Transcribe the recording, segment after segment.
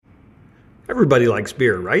Everybody likes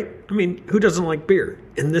beer, right? I mean, who doesn't like beer?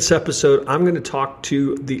 In this episode, I'm going to talk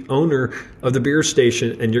to the owner of the beer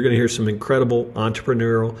station, and you're going to hear some incredible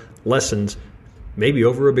entrepreneurial lessons, maybe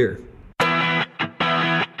over a beer.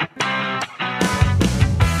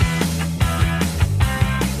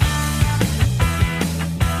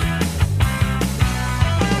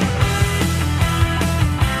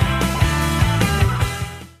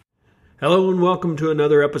 Hello and welcome to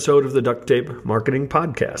another episode of the Duct Tape Marketing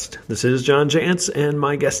Podcast. This is John Jantz, and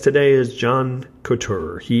my guest today is John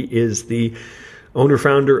Couture. He is the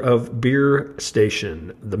owner-founder of Beer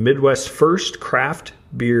Station, the Midwest's first craft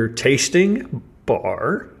beer tasting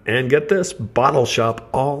bar, and get this, bottle shop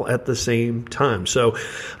all at the same time. So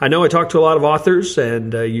I know I talk to a lot of authors,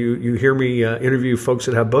 and you hear me interview folks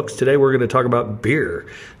that have books. Today we're going to talk about beer.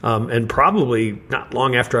 And probably not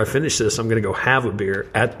long after I finish this, I'm going to go have a beer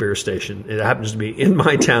at Beer Station. It happens to be in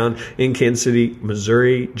my town in Kansas City,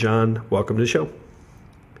 Missouri. John, welcome to the show.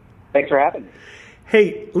 Thanks for having me.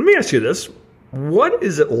 Hey, let me ask you this. What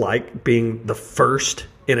is it like being the first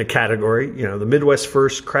in a category, the Midwest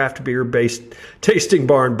first craft beer-based tasting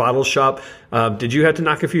bar and bottle shop? Did you have to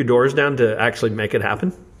knock a few doors down to actually make it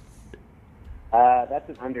happen? That's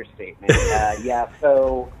an understatement.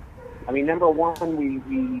 So, number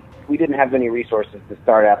one, we didn't have many resources to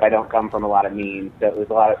start up. I don't come from a lot of means, so it was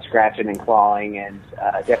a lot of scratching and clawing and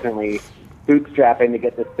definitely bootstrapping to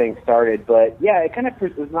get this thing started. But yeah, it kind of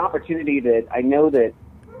was an opportunity that I know that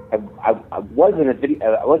I was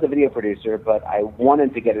a video producer, but I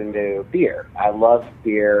wanted to get into beer. I love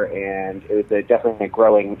beer, and it was definitely a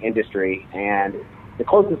growing industry. And the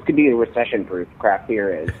closest could be a recession-proof craft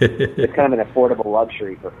beer is. It's kind of an affordable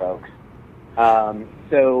luxury for folks.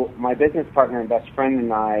 So my business partner and best friend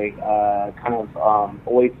and I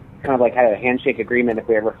always kind of like had a handshake agreement. If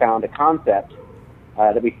we ever found a concept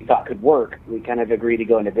that we thought could work, we kind of agreed to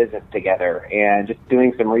go into business together. And just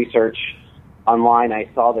doing some research online, I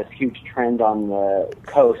saw this huge trend on the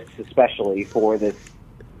coasts, especially for this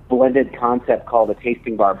blended concept called a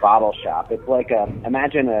tasting bar bottle shop. It's like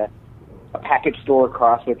imagine a package store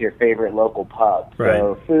crossed with your favorite local pub. Right.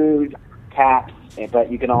 So food, taps,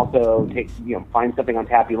 but you can also find something on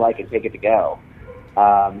tap you like and take it to go.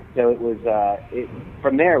 So it was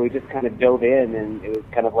from there we just kind of dove in, and it was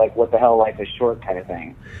kind of like what the hell, life is short kind of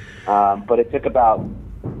thing. But it took about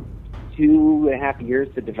 2.5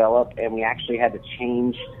 years to develop, and we actually had to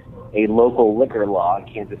change a local liquor law in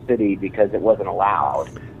Kansas City because it wasn't allowed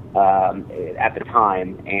at the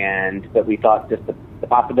time. But we thought just the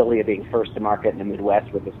possibility of being first to market in the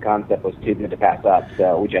Midwest with this concept was too good to pass up,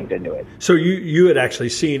 so we jumped into it. So you had actually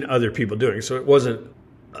seen other people doing it, so it wasn't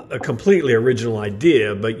a completely original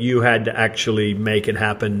idea, but you had to actually make it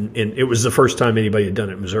happen. It was the first time anybody had done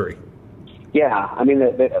it in Missouri. Yeah,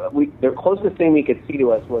 the closest thing we could see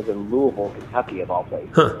to us was in Louisville, Kentucky, of all places.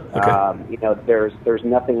 Huh, okay. There's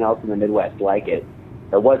nothing else in the Midwest like it.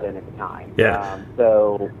 There wasn't at the time. Yeah.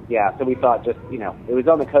 So we thought just, it was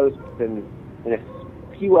on the coast and in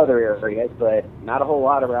a few other areas, but not a whole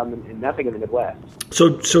lot around, and nothing in the Midwest. So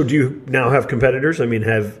do you now have competitors?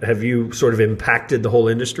 Have you sort of impacted the whole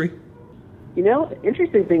industry? The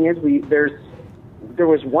interesting thing is there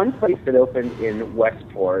was one place that opened in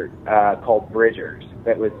Westport called Bridgers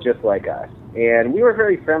that was just like us. And we were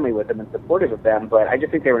very friendly with them and supportive of them, but I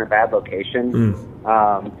just think they were in a bad location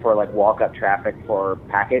for like walk-up traffic for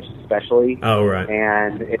package especially. Oh, right.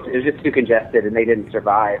 And it was just too congested, and they didn't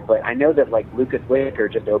survive. But I know that like Lucas Liquor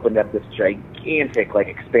just opened up this gigantic like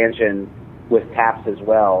expansion with taps as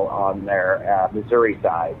well on their Missouri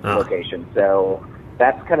side location. So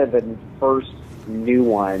that's kind of the first new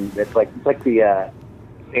one that's like, it's like the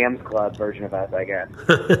Sam's Club version of us, I guess.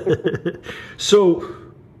 So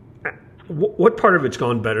what part of it's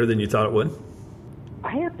gone better than you thought it would?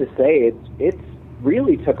 I have to say it's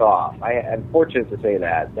really took off. I'm fortunate to say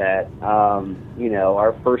that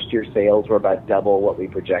our first year sales were about double what we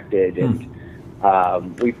projected,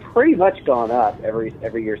 and we've pretty much gone up every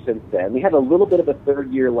year since then. We had a little bit of a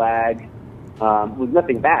third year lag. It was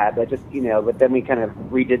nothing bad, but just, but then we kind of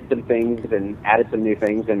redid some things and added some new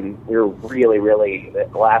things, and we were really, really,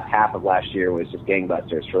 the last half of last year was just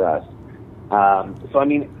gangbusters for us.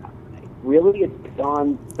 Really it's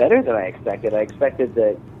gone better than I expected. I expected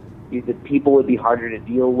that people would be harder to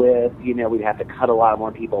deal with, we'd have to cut a lot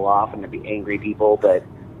more people off and there'd be angry people, but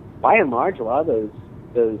by and large, a lot of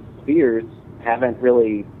those fears haven't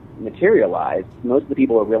really materialized. Most of the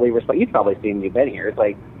people are really you've probably seen, you've been here, it's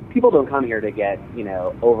like, people don't come here to get,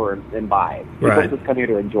 over and buy. People just come here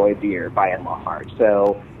to enjoy beer by and large.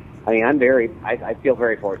 So I mean, I feel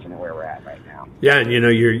very fortunate where we're at right now. Yeah, and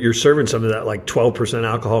you're serving some of that like 12%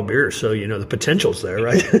 alcohol beer, so the potential's there,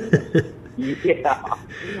 right? Yeah,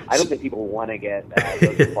 I don't think people want to get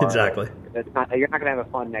those far. Exactly. You're not going to have a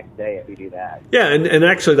fun next day if you do that. Yeah, and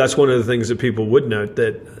actually that's one of the things that people would note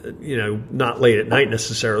that, not late at night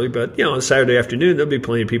necessarily, but, on a Saturday afternoon, there'll be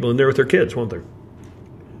plenty of people in there with their kids, won't there?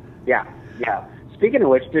 Yeah. Speaking of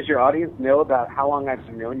which, does your audience know about how long I've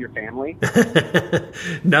known your family?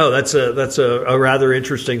 No, that's a rather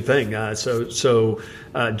interesting thing. So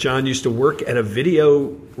John used to work at a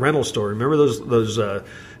video rental store. Remember those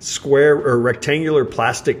square or rectangular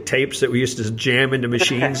plastic tapes that we used to jam into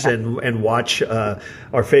machines and watch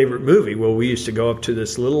our favorite movie? Well, we used to go up to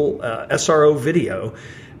this little SRO video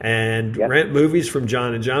and rent movies from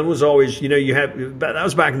John. And John was always, that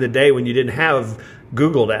was back in the day when you didn't have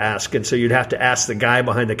Google to ask, and so you'd have to ask the guy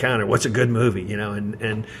behind the counter, what's a good movie,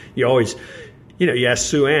 and you always, you asked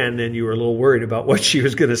Sue Ann, and you were a little worried about what she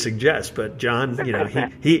was going to suggest, but John,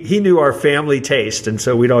 he knew our family taste, and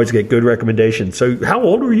so we'd always get good recommendations. So how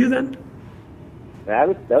old were you then? That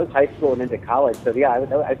was high school and into college, so I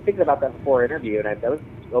was thinking about that before our interview, and that was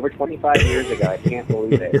over 25 years ago. I can't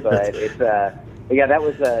believe it, but it's that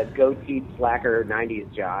was a goatee slacker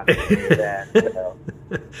 90s John. So.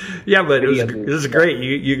 Yeah, but it was great.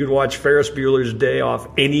 You could watch Ferris Bueller's Day Off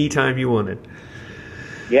anytime you wanted.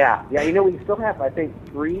 Yeah. We still have, I think,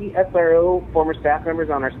 3 SRO former staff members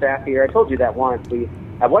on our staff here. I told you that once.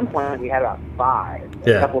 At one point we had about 5.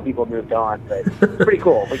 A couple of people moved on, but it's pretty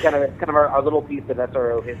cool. It's kind of our little piece of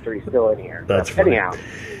SRO history still in here. That's funny. Anyhow.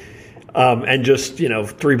 And just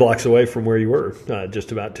 3 blocks away from where you were,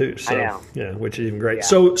 just about too. So, I know. Yeah, which is even great.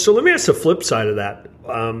 Yeah. So let me ask the flip side of that.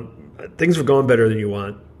 Things have gone better than you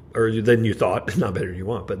want, or than you thought. Not better than you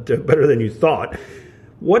want, but better than you thought.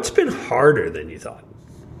 What's been harder than you thought?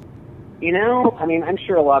 I'm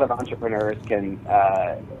sure a lot of entrepreneurs can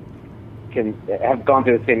have gone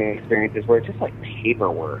through the same experiences where it's just like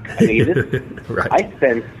paperwork. Right. I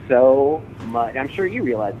spend so much. I'm sure you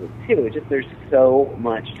realize this too. It's just there's so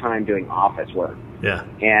much time doing office work. Yeah.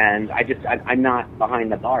 And I'm not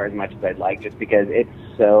behind the bar as much as I'd like, just because it's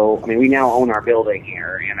so. We now own our building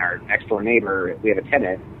here, and our next door neighbor, we have a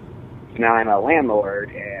tenant. So now I'm a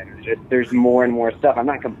landlord, and there's more and more stuff. I'm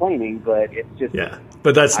not complaining, but it's just. Yeah,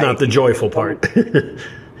 but that's not the joyful part.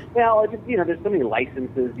 Well, there's so many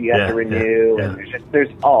licenses you have to renew, and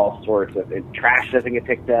there's all sorts of trash doesn't get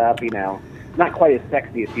picked up. Not quite as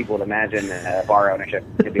sexy as people would imagine bar ownership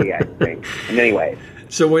to be, I think. And anyways.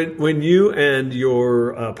 So when you and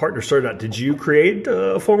your partner started out, did you create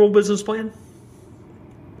a formal business plan?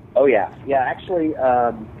 Oh yeah. Actually,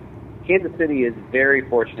 Kansas City is very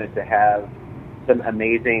fortunate to have some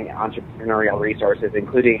amazing entrepreneurial resources,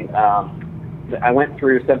 including I went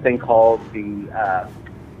through something called the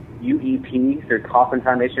UEP, through Kauffman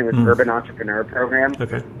Foundation, with Urban Entrepreneur Program.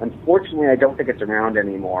 Okay. Unfortunately, I don't think it's around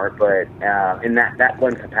anymore, but in that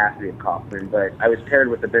one capacity of Kauffman. But I was paired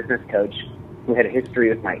with a business coach who had a history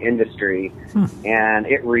with my industry, and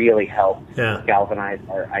it really helped galvanize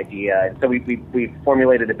our idea. And so we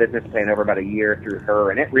formulated a business plan over about a year through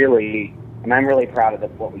her, and I'm really proud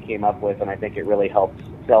of what we came up with, and I think it really helped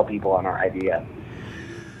sell people on our idea.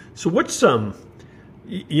 So what's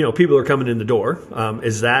people are coming in the door.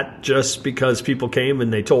 Is that just because people came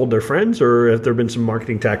and they told their friends, or have there been some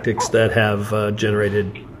marketing tactics that have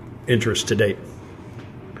generated interest to date?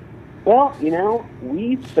 Well,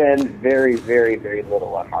 we spend very, very, very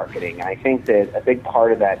little on marketing. I think that a big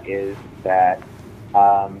part of that is that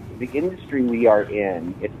the industry we are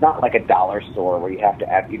in, it's not like a dollar store where you have to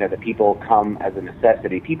add, the people come as a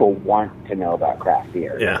necessity. People want to know about craft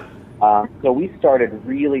beer. Yeah. So we started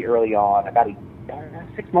really early on, about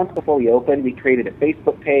 6 months before we opened. We created a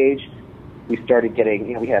Facebook page. We started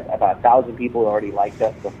getting, we had about 1,000 people who already liked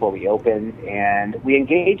us before we opened, and we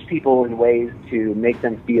engaged people in ways to make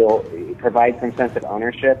them provide some sense of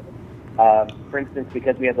ownership. For instance,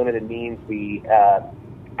 because we had limited means, we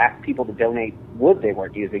asked people to donate wood they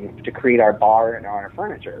weren't using to create our bar and our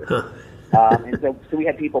furniture. And so we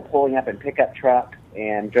had people pulling up in pickup trucks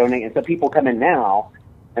and donating, and so people come in now,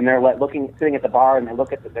 and they're like sitting at the bar, and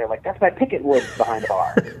they're like, that's my picket wood behind the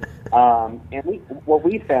bar. And what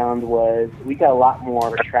we found was we got a lot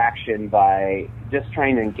more traction by just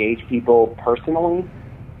trying to engage people personally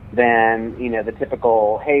than, the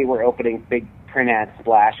typical, hey, we're opening big print ad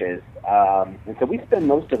splashes. And so we spend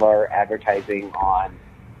most of our advertising on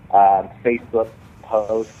Facebook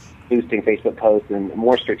posts, boosting Facebook posts, and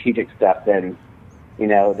more strategic stuff than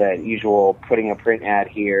the usual putting a print ad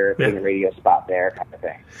here, putting a radio spot there kind of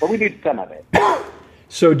thing. But we do some of it.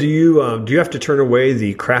 So do you have to turn away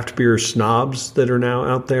the craft beer snobs that are now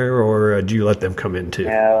out there, or do you let them come in too?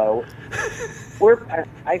 No.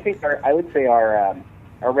 I would say our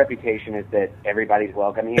our reputation is that everybody's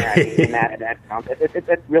welcome here. I mean,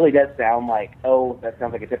 it really does sound like, oh, that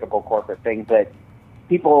sounds like a typical corporate thing, but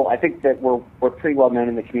people, I think that we're pretty well known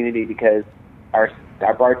in the community because our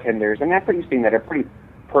bartenders, and that's what you've seen, that are pretty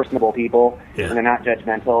personable people, and they're not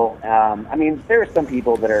judgmental. I mean, there are some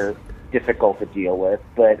people that are difficult to deal with,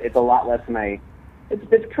 but it's a lot less than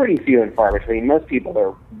it's pretty few and far between. Most people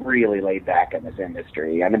are really laid back in this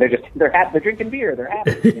industry. I mean, they're drinking beer, they're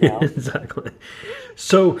happy, you know. Exactly.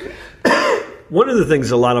 So one of the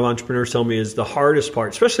things a lot of entrepreneurs tell me is the hardest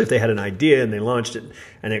part, especially if they had an idea and they launched it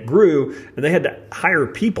and it grew and they had to hire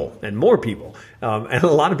people and more people. And a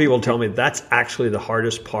lot of people tell me that's actually the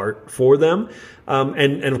hardest part for them.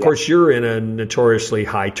 And of course, you're in a notoriously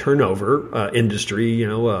high turnover industry, you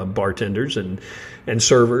know, bartenders and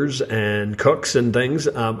servers and cooks and things.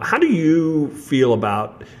 How do you feel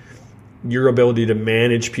about your ability to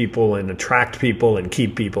manage people and attract people and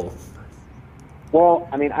keep people? Well,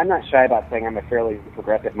 I mean, I'm not shy about saying I'm a fairly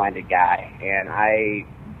progressive-minded guy, and I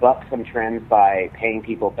buck some trends by paying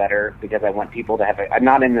people better because I want people to have I'm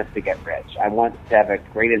not in this to get rich. I want to have a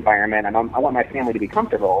great environment. I want my family to be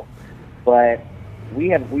comfortable, but we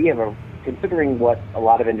have considering what a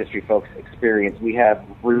lot of industry folks experience, we have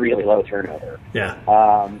really low turnover. Yeah.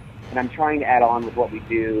 And I'm trying to add on with what we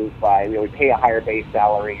do by, we pay a higher base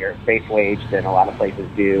salary or base wage than a lot of places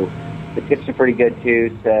do. The tips are pretty good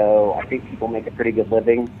too, so I think people make a pretty good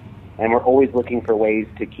living. And we're always looking for ways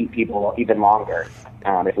to keep people even longer,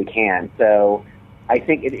 if we can. So I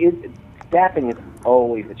think staffing is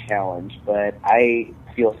always a challenge, but I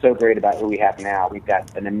feel so great about who we have now. We've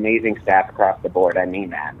got an amazing staff across the board. I mean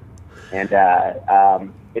that.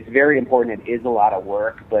 And it's very important. It is a lot of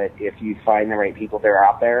work, but if you find the right people, they're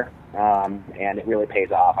out there, and it really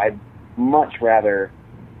pays off. I'd much rather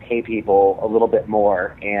pay people a little bit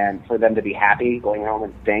more and for them to be happy going home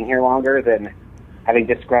and staying here longer than having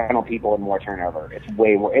disgruntled people and more turnover. It's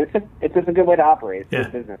way more. It's just a good way to operate. It's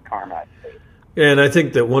just business karma. And I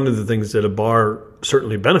think that one of the things that a bar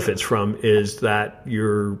certainly benefits from is that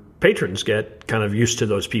your patrons get kind of used to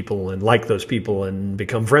those people and like those people and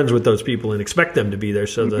become friends with those people and expect them to be there.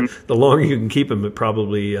 So the longer you can keep them, it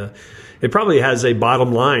probably has a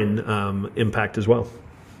bottom line impact as well.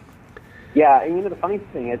 Yeah, and the funny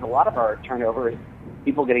thing is a lot of our turnover is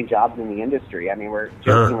people getting jobs in the industry. I mean, we're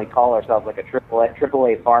jokingly call ourselves like a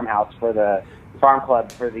AAA farmhouse for the farm club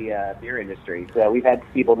for the beer industry. So we've had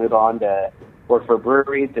people move on to work for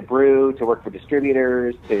breweries, to brew, to work for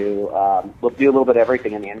distributors, to we'll do a little bit of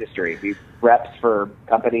everything in the industry. We reps for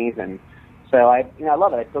companies, and so I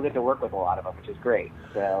love it. I still get to work with a lot of them, which is great.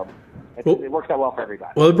 So it works out well for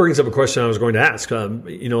everybody. Well, it brings up a question I was going to ask. A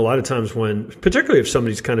lot of times particularly if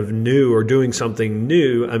somebody's kind of new or doing something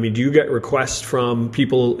new, I mean, do you get requests from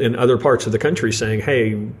people in other parts of the country saying,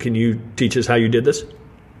 "Hey, can you teach us how you did this?"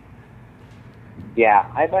 Yeah,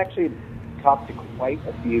 I've actually talked to quite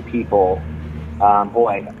a few people.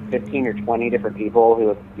 15 or 20 different people who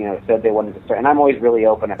have, said they wanted to start. And I'm always really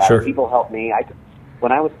open about it. People help me.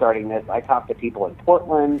 When I was starting this, I talked to people in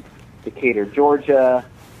Portland, Decatur, Georgia,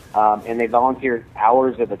 and they volunteered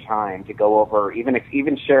hours of the time to go over,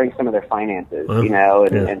 even sharing some of their finances,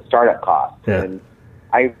 and startup costs. Yeah. And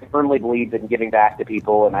I firmly believe in giving back to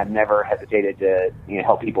people, and I've never hesitated to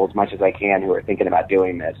help people as much as I can who are thinking about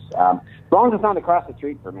doing this. As long as it's not across the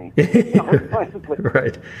street for me.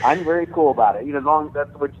 Right. I'm very cool about it. As long as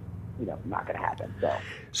that's what not going to happen.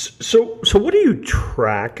 So what do you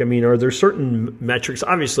track? I mean, are there certain metrics?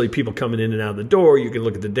 Obviously, people coming in and out of the door, you can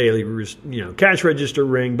look at the daily, cash register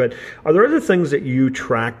ring, but are there other things that you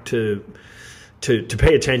track to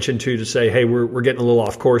pay attention to say, hey, we're getting a little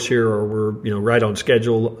off course here, or we're right on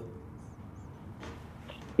schedule?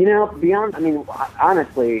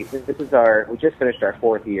 Honestly, we just finished our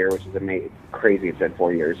fourth year, which is amazing. Crazy it's been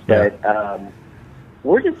 4 years, but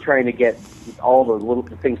we're just trying to get all the little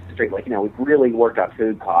things straight. Like, we've really worked on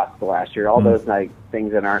food costs the last year, all those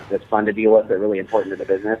things that aren't as fun to deal with, but really important to the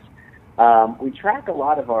business. We track a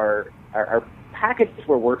lot of our packages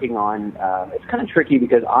we're working on. It's kind of tricky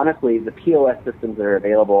because honestly, the POS systems that are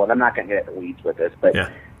available, and I'm not going to get into the weeds with this, but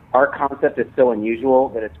our concept is so unusual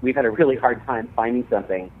that we've had a really hard time finding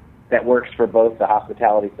something that works for both the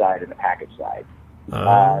hospitality side and the package side.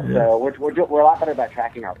 So we're a lot better about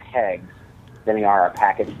tracking our kegs than we are our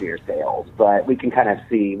packaged beer sales, but we can kind of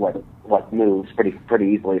see what moves pretty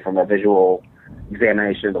easily from a visual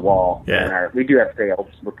examination of the wall. Yeah. And we do have sales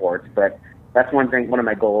reports, but that's one of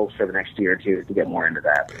my goals for the next year or two is to get more into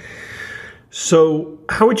that. So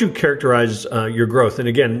how would you characterize your growth? And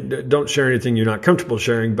again, don't share anything you're not comfortable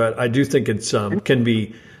sharing, but I do think it's can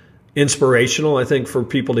be inspirational, I think, for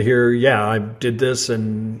people to hear, yeah, I did this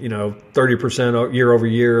and, 30% year over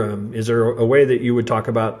year. Is there a way that you would talk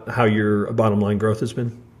about how your bottom line growth has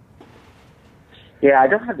been? Yeah, I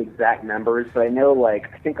don't have the exact numbers, but I know, I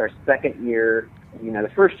think our second year,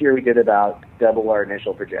 the first year we did about double our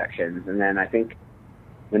initial projections. And then I think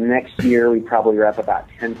the next year we probably were up about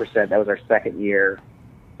 10%. That was our second year.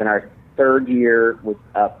 Then our third year was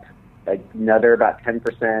up another about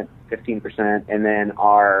 10%, 15%. And then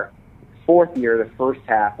our fourth year, the first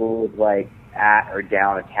half was at or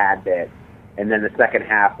down a tad bit. And then the second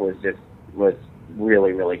half was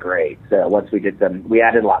really, really great. So once we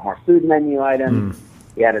added a lot more food menu items.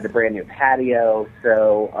 We added a brand new patio.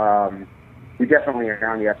 So we definitely are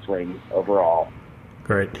on the upswing overall.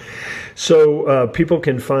 Great. So people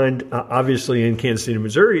can find, obviously in Kansas City,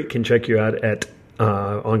 Missouri, can check you out at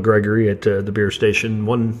on Gregory at the beer station,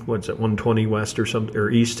 120 West or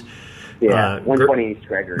East? Yeah, 120 East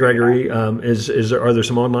Gregory. Gregory. Are there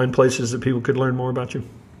some online places that people could learn more about you?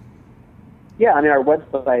 Yeah, I mean, our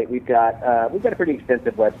website, we've got a pretty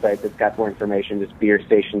extensive website that's got more information, just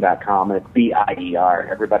beerstation.com, and it's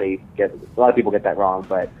BIER. A lot of people get that wrong,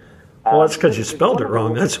 but... well, that's because you spelled it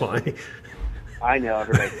wrong, that's why. I know,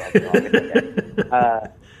 everybody spells it wrong. It's okay.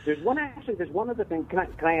 There's one other thing. Can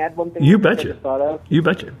I add one thing? You betcha. I just thought of? You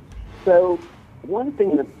betcha. So, one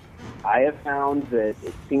thing that I have found that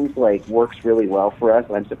it seems like works really well for us,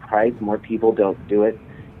 and I'm surprised more people don't do it,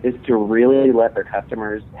 is to really let their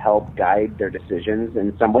customers help guide their decisions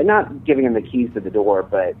in some way. Not giving them the keys to the door,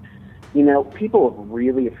 but, people have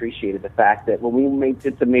really appreciated the fact that when we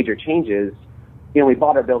did some major changes, we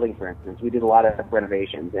bought our building, for instance. We did a lot of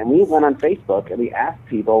renovations, and we went on Facebook and we asked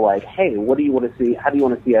people, hey, what do you want to see? How do you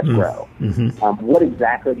want to see us grow? Mm-hmm. What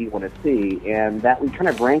exactly do you want to see? And that we kind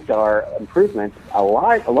of ranked our improvements a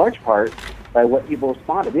large part by what people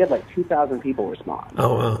responded. We had 2,000 people respond.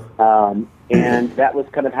 Oh, wow. And that was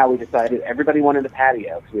kind of how we decided. Everybody wanted a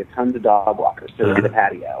patio because we have tons of dog walkers, so we did a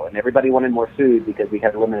patio. And everybody wanted more food because we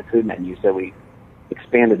had a limited food menu, so we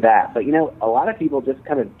expanded that. But, a lot of people just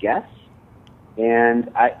kind of guess. And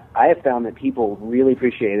I have found that people really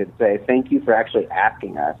appreciate it and say, thank you for actually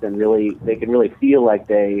asking us, and they can really feel like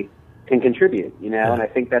they can contribute, and I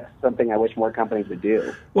think that's something I wish more companies would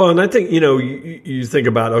do. Well, and I think, you think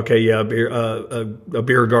about, okay, yeah, a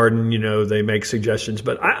beer garden, they make suggestions,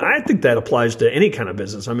 but I think that applies to any kind of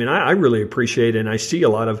business. I mean, I really appreciate it, and I see a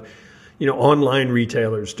lot of, online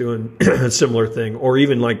retailers doing a similar thing, or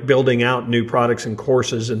even building out new products and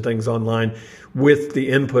courses and things online with the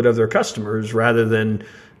input of their customers rather than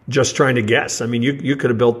just trying to guess. I mean, you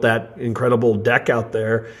could have built that incredible deck out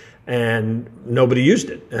there and nobody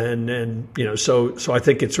used it. And so I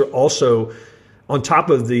think it's also on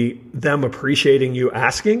top of them appreciating you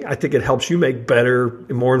asking, I think it helps you make better,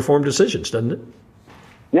 more informed decisions, doesn't it?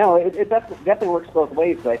 No, it definitely works both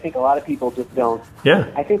ways, but I think a lot of people just don't. Yeah.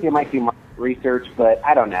 I think they might do more research, but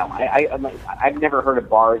I don't know. I've never heard of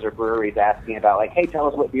bars or breweries asking about, hey, tell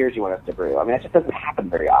us what beers you want us to brew. I mean, that just doesn't happen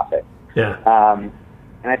very often. Yeah.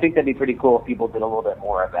 And I think that'd be pretty cool if people did a little bit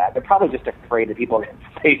more of that. They're probably just afraid that people are going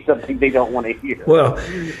to say something they don't want to hear. Well.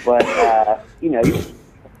 But,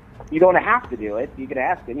 you don't have to do it. You can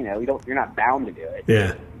ask it. You're not bound to do it.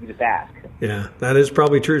 Yeah. You just ask. Yeah, that is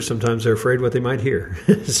probably true. Sometimes they're afraid what they might hear.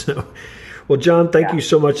 So, well, John, thank you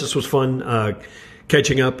so much. This was fun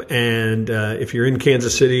catching up. And if you're in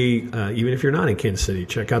Kansas City, even if you're not in Kansas City,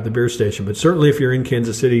 check out the beer station. But certainly if you're in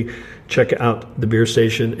Kansas City, check out the beer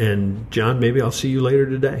station. And John, maybe I'll see you later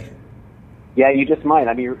today. Yeah, you just might.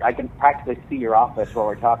 I mean, I can practically see your office while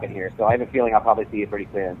we're talking here. So I have a feeling I'll probably see you pretty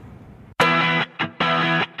soon.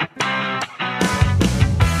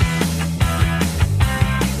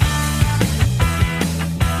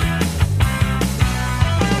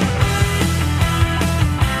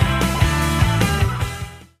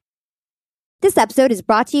 This episode is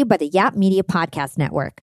brought to you by the Yap Media Podcast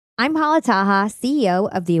Network. I'm Hala Taha, CEO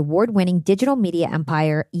of the award-winning digital media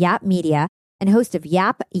empire, Yap Media, and host of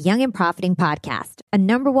Yap Young and Profiting Podcast, a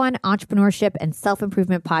 #1 entrepreneurship and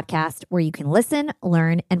self-improvement podcast where you can listen,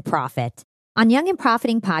 learn, and profit. On Young and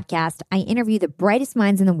Profiting Podcast, I interview the brightest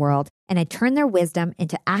minds in the world, and I turn their wisdom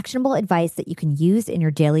into actionable advice that you can use in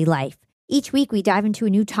your daily life. Each week, we dive into a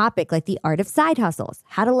new topic like the art of side hustles,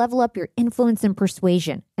 how to level up your influence and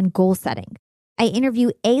persuasion, and goal setting. I interview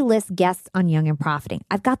A-list guests on Young and Profiting.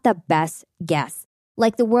 I've got the best guests,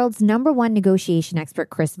 like the world's #1 negotiation expert,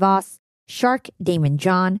 Chris Voss, Shark Damon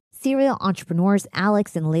John, serial entrepreneurs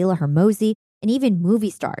Alex and Layla Hermosi, and even movie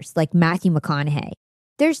stars like Matthew McConaughey.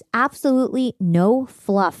 There's absolutely no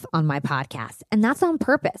fluff on my podcast, and that's on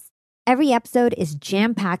purpose. Every episode is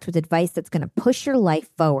jam-packed with advice that's going to push your life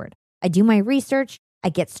forward. I do my research, I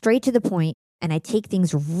get straight to the point, and I take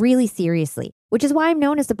things really seriously, which is why I'm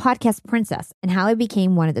known as the podcast princess and how I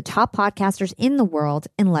became one of the top podcasters in the world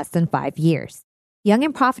in less than 5 years. Young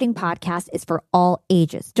and Profiting Podcast is for all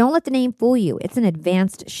ages. Don't let the name fool you. It's an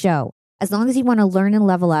advanced show. As long as you want to learn and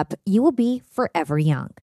level up, you will be forever young.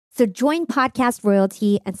 So join Podcast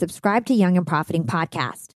Royalty and subscribe to Young and Profiting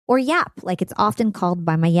Podcast, or YAP, like it's often called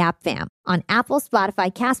by my YAP fam, on Apple,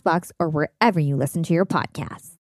 Spotify, CastBox, or wherever you listen to your podcasts.